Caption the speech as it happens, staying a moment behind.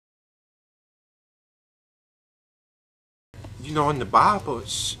You know, in the Bible,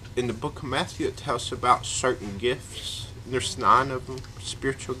 in the book of Matthew, it tells about certain gifts. There's 9 of them,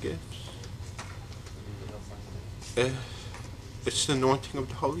 spiritual gifts. Uh, it's the anointing of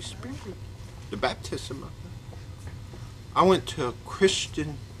the Holy Spirit, the baptism of it. I went to a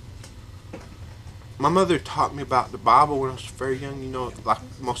Christian. My mother taught me about the Bible when I was very young, you know, like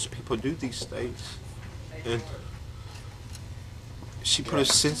most people do these days. And she put a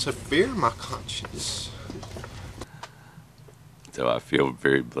sense of fear in my conscience. So I feel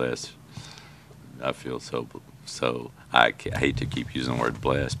very blessed. I feel so. I hate to keep using the word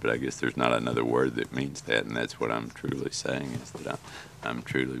blessed, but I guess there's not another word that means that, and that's what I'm truly saying is that I'm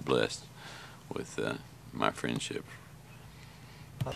truly blessed with my friendship